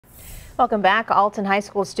Welcome back. Alton High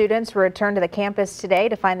School students returned to the campus today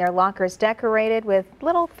to find their lockers decorated with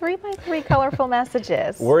little 3x3 colorful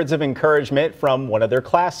messages. Words of encouragement from one of their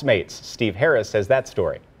classmates. Steve Harris has that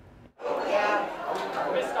story.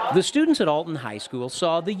 The students at Alton High School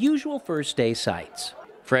saw the usual first day sights.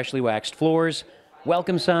 Freshly waxed floors,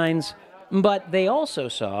 welcome signs, but they also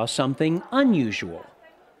saw something unusual.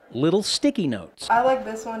 Little sticky notes. I like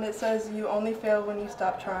this one. It says, "You only fail when you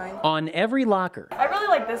stop trying." On every locker. I really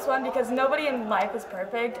like this one because nobody in life is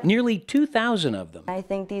perfect. Nearly 2,000 of them. I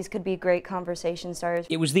think these could be great conversation starters.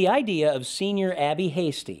 It was the idea of senior Abby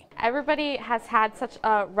Hasty. Everybody has had such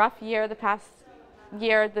a rough year the past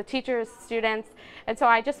year, the teachers, students, and so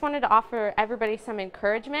I just wanted to offer everybody some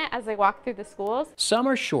encouragement as they walk through the schools. Some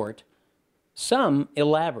are short, some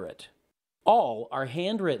elaborate. All are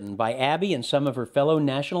handwritten by Abby and some of her fellow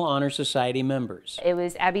National Honor Society members. It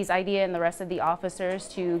was Abby's idea and the rest of the officers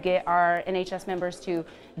to get our NHS members to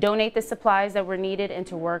donate the supplies that were needed and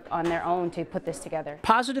to work on their own to put this together.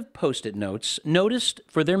 Positive Post-it notes noticed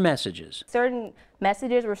for their messages. Certain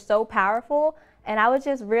messages were so powerful, and I was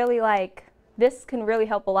just really like, this can really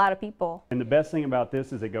help a lot of people. And the best thing about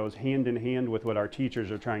this is it goes hand in hand with what our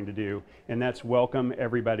teachers are trying to do, and that's welcome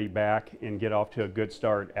everybody back and get off to a good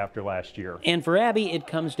start after last year. And for Abby, it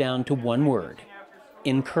comes down to one word: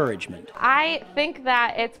 encouragement. I think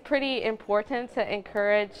that it's pretty important to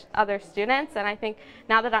encourage other students, and I think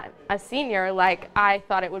now that I'm a senior, I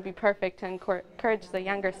thought it would be perfect to encourage the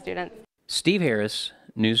younger students. Steve Harris,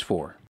 News 4.